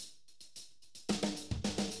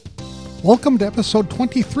Welcome to episode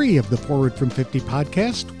 23 of the Forward from 50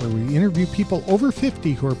 podcast, where we interview people over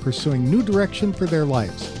 50 who are pursuing new direction for their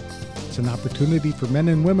lives. It's an opportunity for men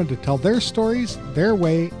and women to tell their stories, their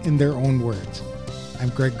way, in their own words. I'm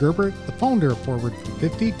Greg Gerbert, the founder of Forward from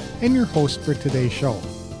 50, and your host for today's show.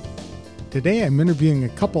 Today I'm interviewing a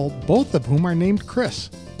couple, both of whom are named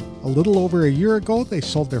Chris. A little over a year ago, they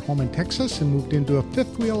sold their home in Texas and moved into a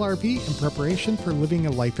fifth-wheel RV in preparation for living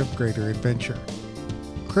a life of greater adventure.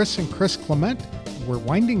 Chris and Chris Clement were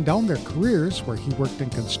winding down their careers where he worked in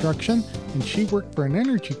construction and she worked for an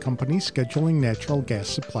energy company scheduling natural gas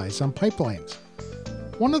supplies on pipelines.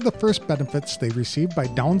 One of the first benefits they received by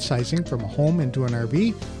downsizing from a home into an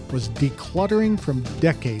RV was decluttering from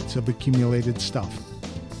decades of accumulated stuff.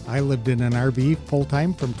 I lived in an RV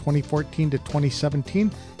full-time from 2014 to 2017,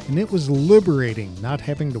 and it was liberating not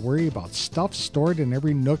having to worry about stuff stored in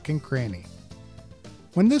every nook and cranny.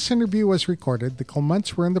 When this interview was recorded, the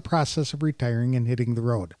Clements were in the process of retiring and hitting the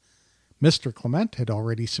road. Mr. Clement had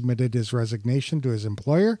already submitted his resignation to his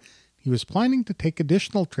employer. He was planning to take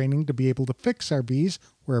additional training to be able to fix RVs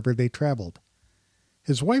wherever they traveled.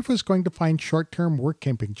 His wife was going to find short-term work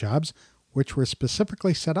camping jobs, which were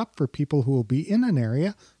specifically set up for people who will be in an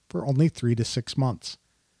area for only 3 to 6 months.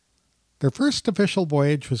 Their first official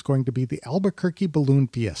voyage was going to be the Albuquerque Balloon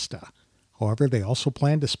Fiesta. However, they also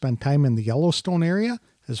planned to spend time in the Yellowstone area,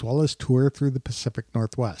 as well as tour through the Pacific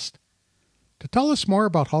Northwest. To tell us more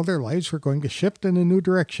about how their lives were going to shift in a new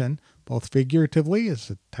direction, both figuratively as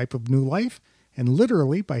a type of new life, and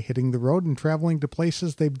literally by hitting the road and traveling to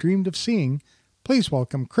places they've dreamed of seeing, please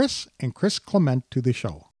welcome Chris and Chris Clement to the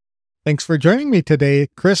show. Thanks for joining me today,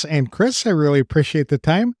 Chris and Chris. I really appreciate the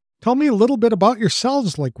time. Tell me a little bit about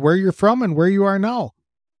yourselves, like where you're from and where you are now.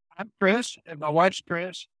 I'm Chris, and my wife's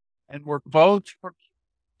Chris, and we're both from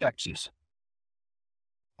Texas.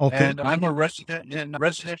 Okay. And I'm a resident in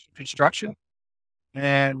residential construction,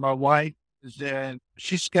 and my wife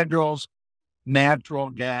she schedules natural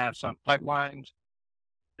gas on pipelines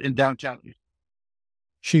in downtown Houston.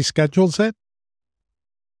 She schedules it?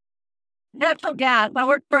 Natural gas. I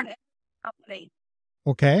work for an energy company.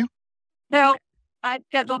 Okay. So I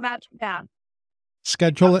schedule natural gas.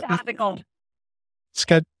 Schedule it.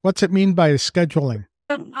 What's it mean by scheduling?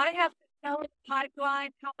 I have to tell the pipeline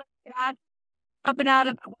how much gas coming out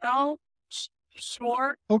of the well,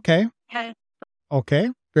 store. Okay. And Okay.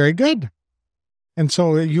 Very good. And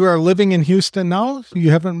so you are living in Houston now?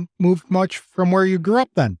 You haven't moved much from where you grew up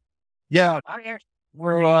then? Yeah,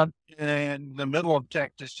 we're in the middle of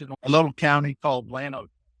Texas, in a little county called Plano.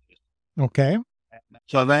 Okay.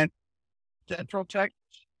 So then Central Texas.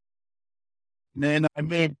 And then I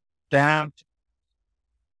moved down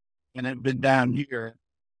and I've been down here.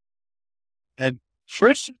 And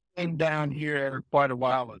Chris came down here quite a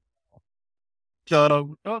while ago. So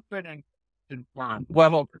we've both been in farm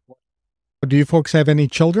well over. Do you folks have any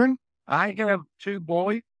children? I have 2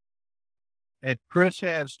 boys and Chris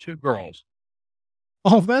has 2 girls.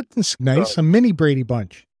 Oh, that's nice. A mini Brady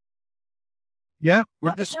Bunch. Yeah,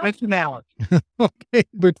 we're just missing out. Okay.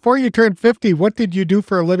 Before you turned 50, what did you do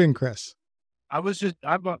for a living, Chris? I've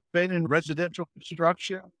been in residential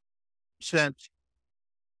construction since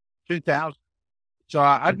 2000. So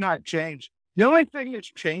I've not changed. The only thing that's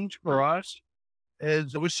changed for us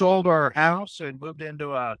is we sold our house and moved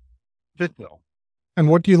into a fifth-wheel. And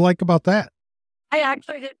what do you like about that? I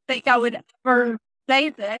actually didn't think I would ever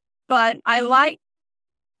say this, but I like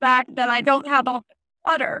the fact that I don't have all the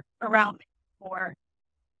clutter around me anymore.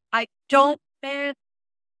 I don't miss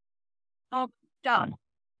all the stuff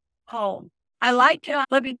home. I like to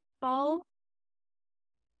live in home.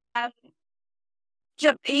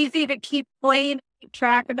 Just easy to keep clean, keep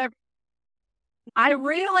track of everything. I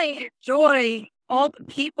really enjoy all the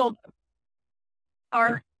people that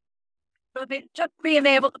are just being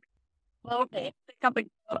able to locate, pick up and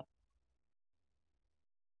go.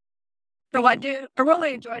 So I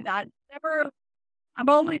really enjoy that. I've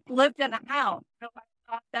only lived in a house, so I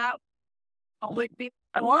thought that would always be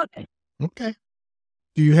what I wanted. Okay.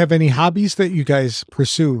 Do you have any hobbies that you guys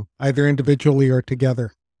pursue, either individually or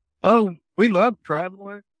together? Oh, we love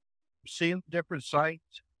traveling, seeing different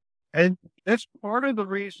sites. And that's part of the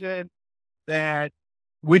reason that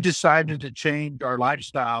we decided to change our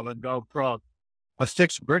lifestyle and go from a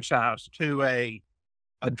fixed brick house to a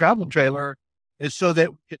travel trailer is so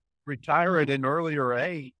that we could retire at an earlier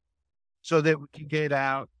age so that we can get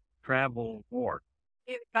out, travel more.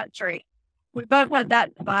 In the country. We both had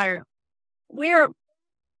that desire. We're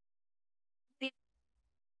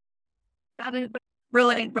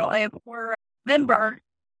really we're member.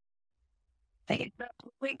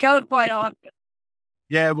 We go quite often.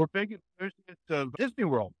 Yeah, we're big enthusiasts of Disney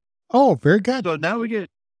World. Oh, very good. So now we get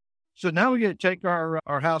to take our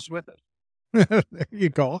house with us. There you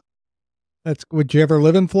go. Would you ever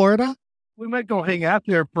live in Florida? We might go hang out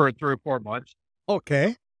there for 3 or 4 months.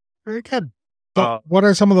 Okay. Very good. So what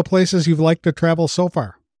are some of the places you've liked to travel so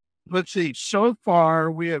far? Let's see. So far,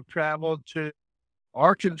 we have traveled to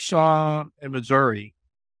Arkansas and Missouri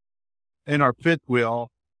in our fifth wheel.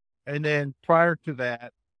 And then prior to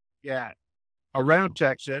that, around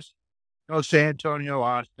Texas, San Antonio,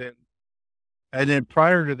 Austin. And then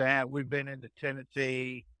prior to that, we've been into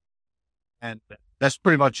Tennessee. And that's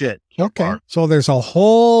pretty much it. Okay. So there's a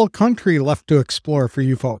whole country left to explore for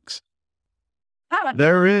you folks.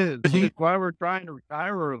 There is. That's why we're trying to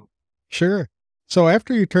retire early. Sure. So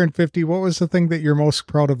after you turned 50, what was the thing that you're most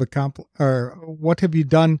proud of or what have you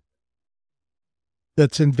done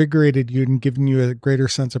that's invigorated you and given you a greater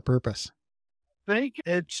sense of purpose? I think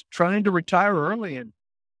it's trying to retire early. And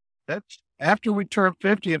that's after we turned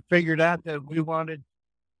 50 and figured out that we wanted to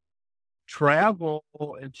travel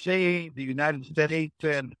and see the United States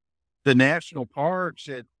and the national parks.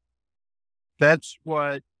 And that's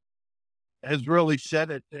what has really set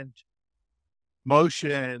it in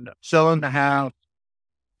motion, selling the house,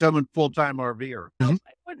 becoming full-time RVer. It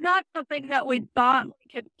was not something that we thought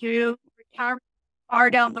we could do, retire far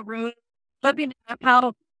down the road, living in a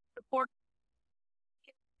house, support.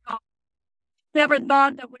 Never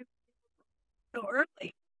thought that we would so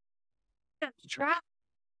early. That's travel.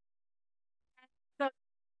 So,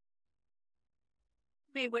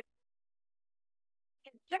 we would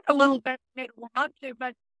it took a little bit to warm up to,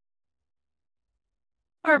 but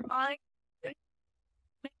our mind,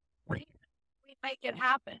 we make it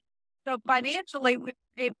happen. So financially, we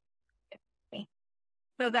able to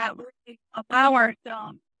so that we allow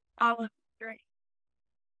ourselves all of the dream.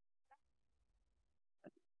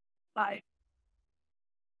 Life.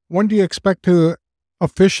 When do you expect to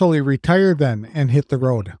officially retire then and hit the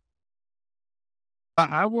road?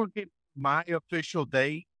 I will get my official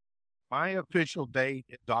date. My official date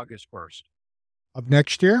is August 1st. Of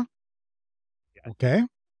next year? Yeah. Okay.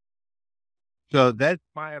 So that's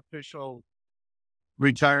my official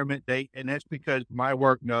retirement date, and that's because my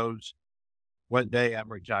work knows what day I'm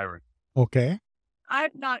retiring. Okay.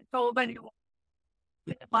 I've not told anyone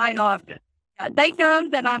my office. They know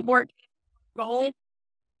that I'm working gold,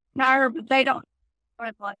 but they don't.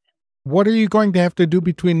 What are you going to have to do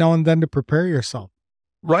between now and then to prepare yourself?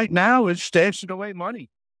 Right now, it's stashing away money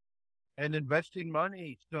and investing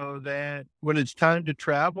money so that when it's time to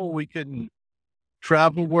travel, we can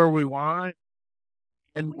travel where we want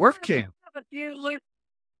and work camp. Have a few loose,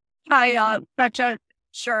 such as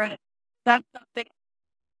insurance. That's something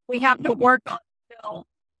we have to work on still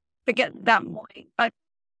to get to that point. But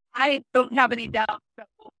I don't have any doubt that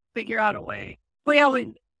we'll figure out a way. We always.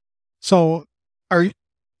 So, are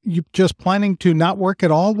you just planning to not work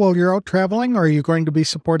at all while you're out traveling, or are you going to be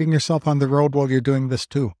supporting yourself on the road while you're doing this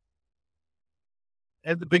too?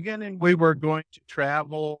 At the beginning, we were going to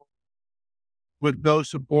travel with no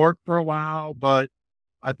support for a while, but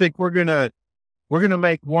I think we're gonna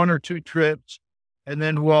make 1 or 2 trips, and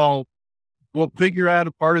then we'll figure out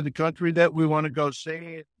a part of the country that we want to go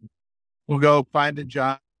see. We'll go find a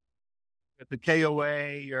job at the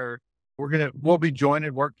KOA, or we'll be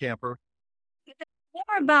joining Work Camper. It's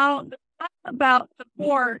more about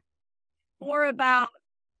support, more about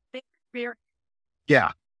the experience.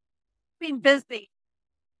 Yeah. Being busy,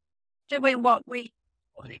 doing what we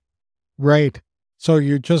like. Right. So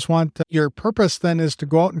you just want your purpose then is to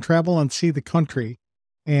go out and travel and see the country.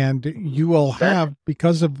 And you will have,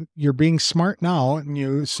 because of you're being smart now and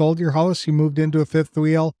you sold your house, you moved into a fifth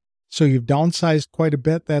wheel. So you've downsized quite a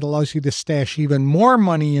bit. That allows you to stash even more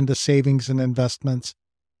money into savings and investments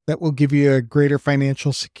that will give you a greater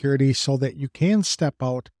financial security so that you can step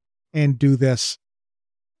out and do this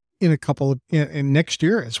in next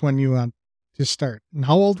year is when you want to start. And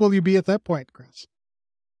how old will you be at that point, Chris?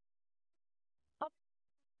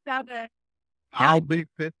 I'll be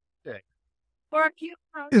 50.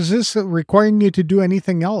 Is this requiring you to do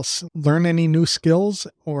anything else? Learn any new skills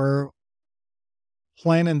or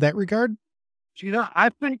plan in that regard? I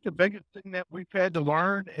think the biggest thing that we've had to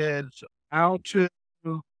learn is how to,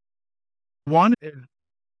 one is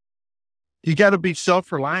you got to be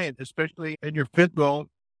self-reliant, especially in your fifth wheel.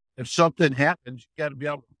 If something happens, you got to be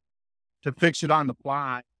able to fix it on the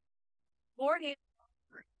fly.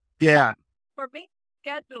 Yeah. For me,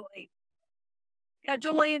 scheduling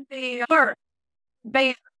the birth,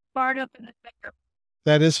 part up in the finger.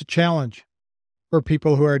 That is a challenge for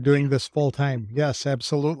people who are doing this full time. Yes,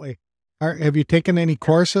 absolutely. Have you taken any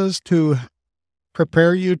courses to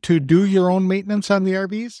prepare you to do your own maintenance on the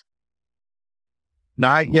RVs?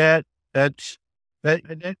 Not yet. That's that's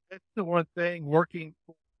the one thing working,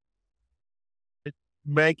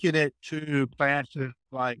 making it to classes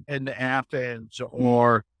like in Athens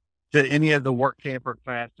or to any of the work camper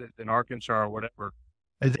classes in Arkansas or whatever.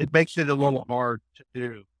 It makes it a little hard to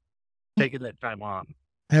do, taking that time off.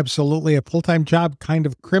 Absolutely. A full-time job kind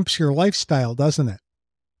of crimps your lifestyle, doesn't it?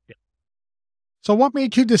 Yeah. So what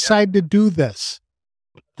made you decide to do this?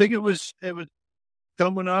 I think it was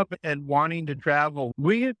coming up and wanting to travel.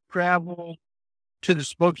 We had traveled to the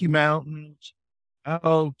Smoky Mountains,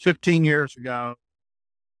 15 years ago,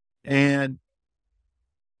 and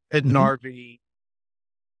in an RV.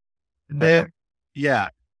 And then, yeah.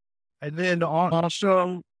 And then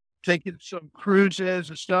also taking some cruises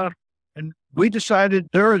and stuff. And we decided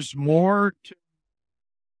there is more to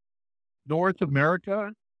North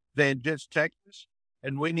America than just Texas.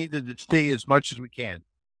 And we needed to see as much as we can.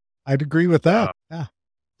 I'd agree with that. Yeah.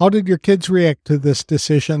 How did your kids react to this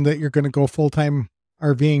decision that you're going to go full-time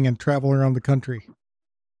RVing and travel around the country?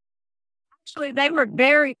 Actually, they were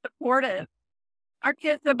very supportive. Our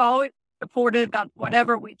kids have always supported about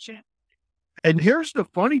whatever we choose. And here's the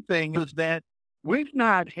funny thing is that we've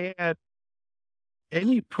not had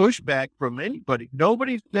any pushback from anybody.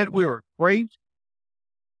 Nobody said we were crazy.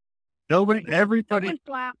 Everybody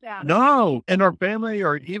laughed at us. No, in our family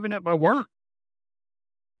or even at my work.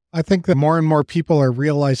 I think that more and more people are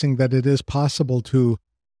realizing that it is possible to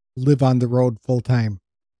live on the road full time.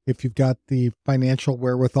 If you've got the financial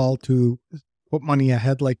wherewithal to put money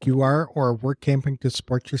ahead like you are, or work camping to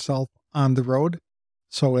support yourself on the road.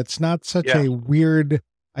 So it's not such a weird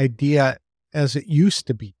idea as it used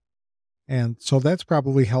to be. And so that's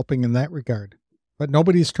probably helping in that regard. But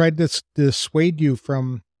nobody's tried to dissuade you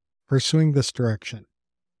from pursuing this direction.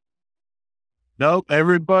 Nope.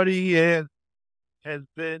 Everybody has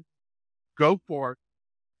been, go for it.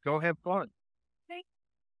 Go have fun.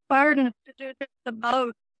 Inspired us to do this the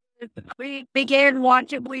most. We began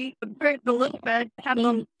watching, we compared a little bit, had a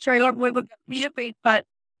little trailer with a music, but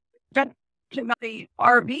got to the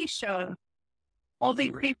RV show. All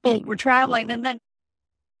these people were traveling, and then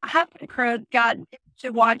half the crowd got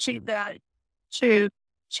into watching the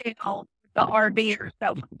channel, the RVers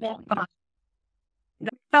that was going on.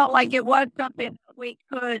 It felt like it was something that we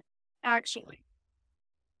could actually.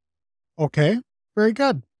 Okay, very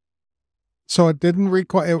good. So it didn't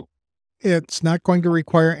require, it's not going to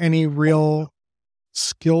require any real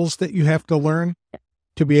skills that you have to learn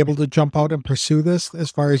to be able to jump out and pursue this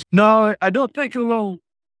as far as. No, I don't think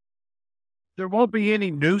there won't be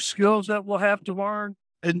any new skills that we'll have to learn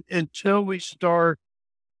until we start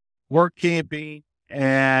work camping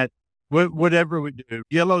at whatever we do.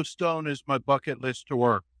 Yellowstone is my bucket list to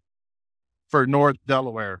work for North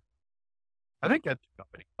Delaware. I think that's the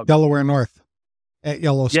company. Delaware North at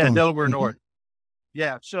Yellowstone. Yeah, Delaware North.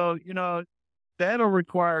 Yeah, so, that'll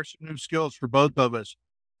require some new skills for both of us.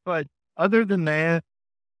 But other than that,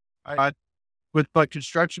 with my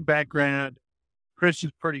construction background, Chris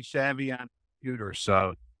is pretty savvy on computers,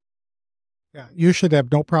 so. Yeah, you should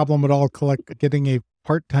have no problem at all getting a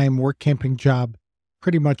part-time work camping job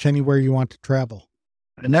pretty much anywhere you want to travel.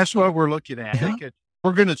 And that's what we're looking at. Yeah.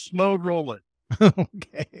 We're going to slow roll it.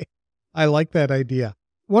 Okay. I like that idea.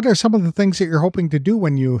 What are some of the things that you're hoping to do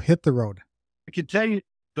when you hit the road? I can tell you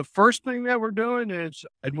the first thing that we're doing is,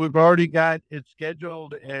 and we've already got it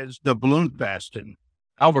scheduled, as the Balloon Fest in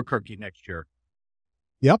Albuquerque next year.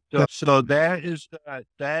 Yep. So that is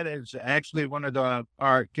actually one of going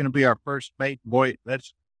to be our first maiden voyage.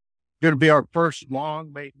 That's going to be our first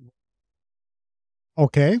long maiden voyage.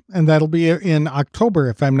 Okay. And that'll be in October,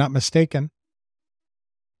 if I'm not mistaken.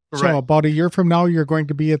 Correct. So about a year from now, you're going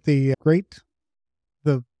to be at the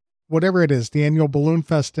whatever it is, the annual Balloon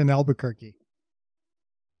Fest in Albuquerque.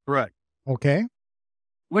 Correct. Okay.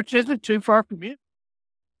 Which isn't too far from you.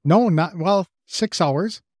 No, 6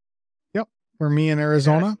 hours. Yep. For me in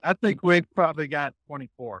Arizona. Yeah, I think we've probably got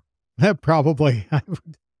 24. Probably.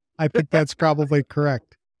 I think that's probably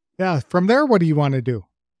correct. Yeah. From there, what do you want to do?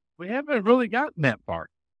 We haven't really gotten that far.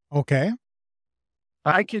 Okay.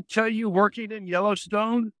 I can tell you working in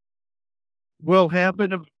Yellowstone will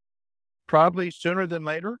happen probably sooner than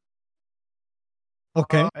later.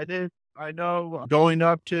 Okay. I know going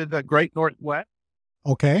up to the Great Northwest.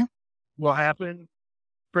 Okay. Will happen.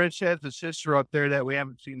 Chris has a sister up there that we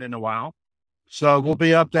haven't seen in a while. So we'll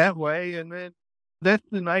be up that way. And then that's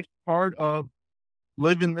the nice part of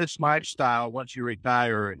living this lifestyle once you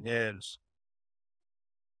retire is.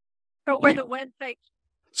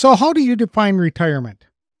 So how do you define retirement?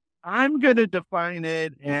 I'm going to define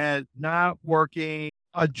it as not working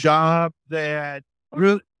a job that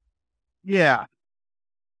really, yeah.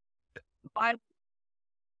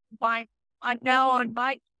 find I'm now on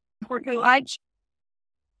my for who I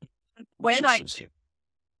when I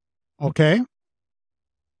Okay.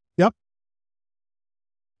 Yep.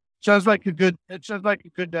 Sounds like a good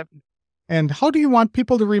definition. And how do you want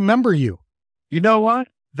people to remember you? You know what?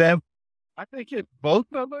 That I think it both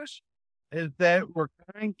of us is that we're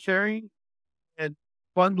kind, caring, and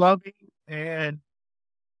fun loving, and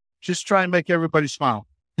just try and make everybody smile.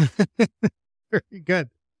 Very good.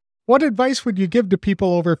 What advice would you give to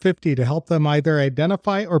people over 50 to help them either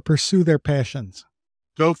identify or pursue their passions?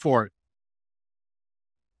 Go for it.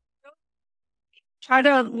 try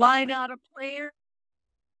to line out a plan,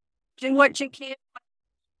 do what you can.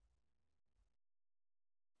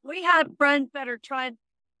 We have friends that are trying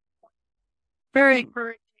very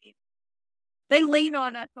encouraging. They lean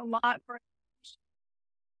on us a lot for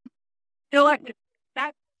feel like if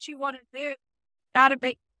that's what you want to do, gotta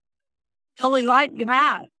be totally like you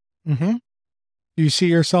have. Mm-hmm. Do you see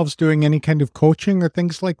yourselves doing any kind of coaching or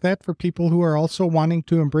things like that for people who are also wanting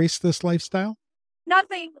to embrace this lifestyle?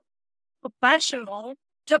 Nothing professional,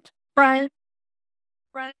 just friends,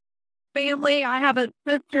 family. I have a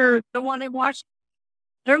sister, the one in Washington.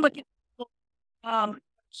 They're looking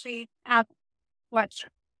she has question.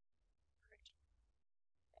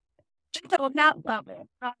 So on that level,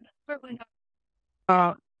 certainly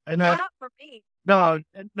not. And Not for me. no.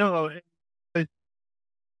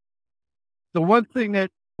 The one thing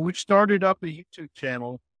that we started up a YouTube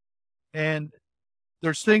channel, and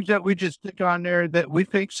there's things that we just stick on there that we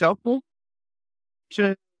think's helpful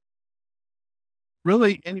to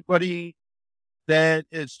really anybody that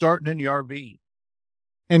is starting in the RV.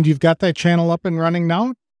 And you've got that channel up and running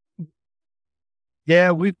now?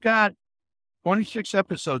 Yeah, we've got 26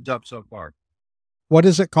 episodes up so far. What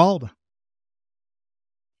is it called?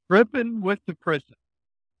 Tripping with the Chris's.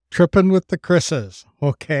 Tripping with the Chris's.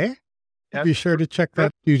 Okay. Yep. Be sure to check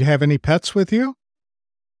that. Do you have any pets with you?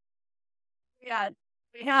 Yeah,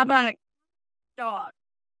 we have a dog,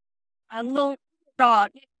 a little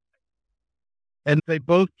dog. And they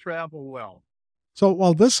both travel well. So,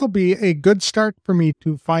 well, this will be a good start for me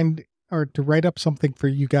to find or to write up something for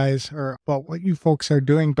you guys or about what you folks are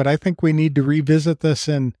doing. But I think we need to revisit this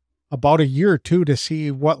in about a year or two to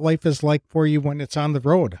see what life is like for you when it's on the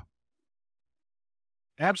road.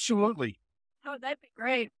 Absolutely. Oh, that'd be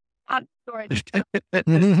great. I'm sorry.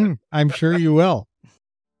 I'm sure you will.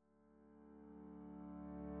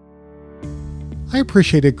 I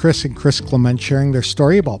appreciated Chris and Chris Clement sharing their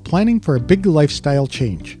story about planning for a big lifestyle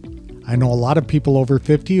change. I know a lot of people over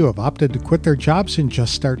 50 who have opted to quit their jobs and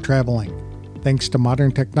just start traveling. Thanks to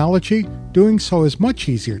modern technology, doing so is much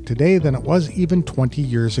easier today than it was even 20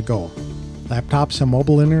 years ago. Laptops and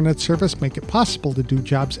mobile internet service make it possible to do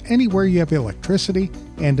jobs anywhere you have electricity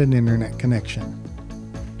and an internet connection.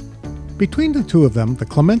 Between the two of them, the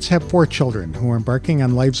Clements have 4 children who are embarking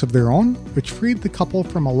on lives of their own, which freed the couple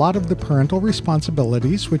from a lot of the parental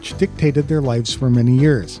responsibilities which dictated their lives for many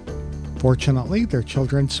years. Fortunately, their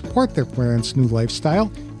children support their parents' new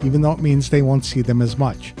lifestyle, even though it means they won't see them as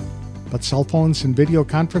much. But cell phones and video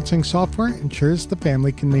conferencing software ensures the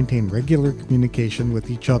family can maintain regular communication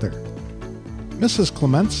with each other. Mrs.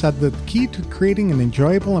 Clement said that the key to creating an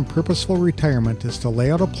enjoyable and purposeful retirement is to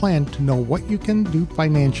lay out a plan to know what you can do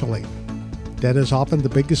financially. Debt is often the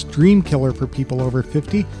biggest dream killer for people over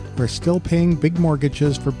 50 who are still paying big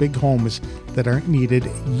mortgages for big homes that aren't needed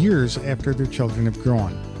years after their children have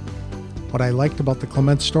grown. What I liked about the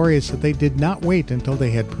Clement story is that they did not wait until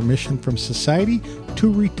they had permission from society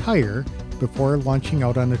to retire before launching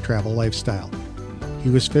out on a travel lifestyle.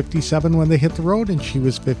 He was 57 when they hit the road and she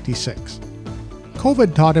was 56.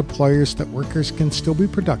 COVID taught employers that workers can still be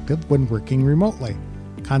productive when working remotely.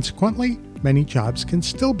 Consequently, many jobs can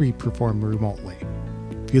still be performed remotely.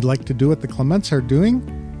 If you'd like to do what the Clements are doing,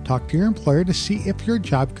 talk to your employer to see if your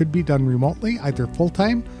job could be done remotely, either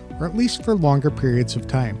full-time or at least for longer periods of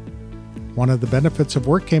time. One of the benefits of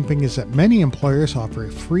work camping is that many employers offer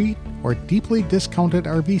a free or deeply discounted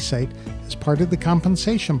RV site as part of the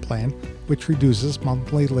compensation plan, which reduces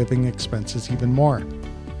monthly living expenses even more.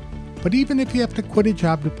 But even if you have to quit a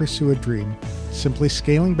job to pursue a dream, simply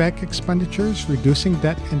scaling back expenditures, reducing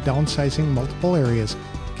debt, and downsizing multiple areas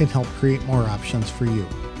can help create more options for you.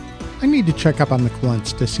 I need to check up on the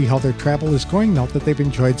Clements to see how their travel is going now that they've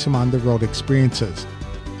enjoyed some on-the-road experiences.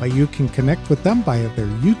 But you can connect with them via their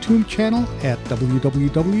YouTube channel at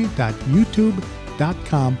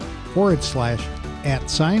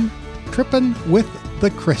www.youtube.com/@Trippin' with the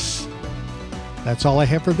Chris. That's all I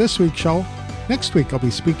have for this week's show. Next week, I'll be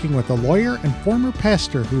speaking with a lawyer and former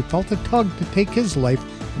pastor who felt a tug to take his life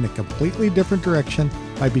in a completely different direction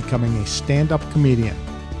by becoming a stand-up comedian.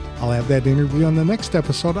 I'll have that interview on the next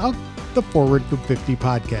episode of the Forward from 50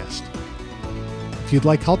 podcast. If you'd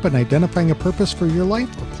like help in identifying a purpose for your life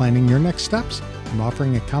or planning your next steps, I'm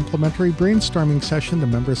offering a complimentary brainstorming session to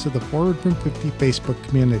members of the Forward from 50 Facebook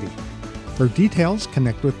community. For details,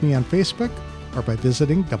 connect with me on Facebook or by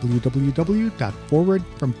visiting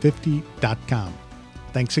www.forwardfrom50.com.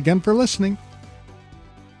 Thanks again for listening.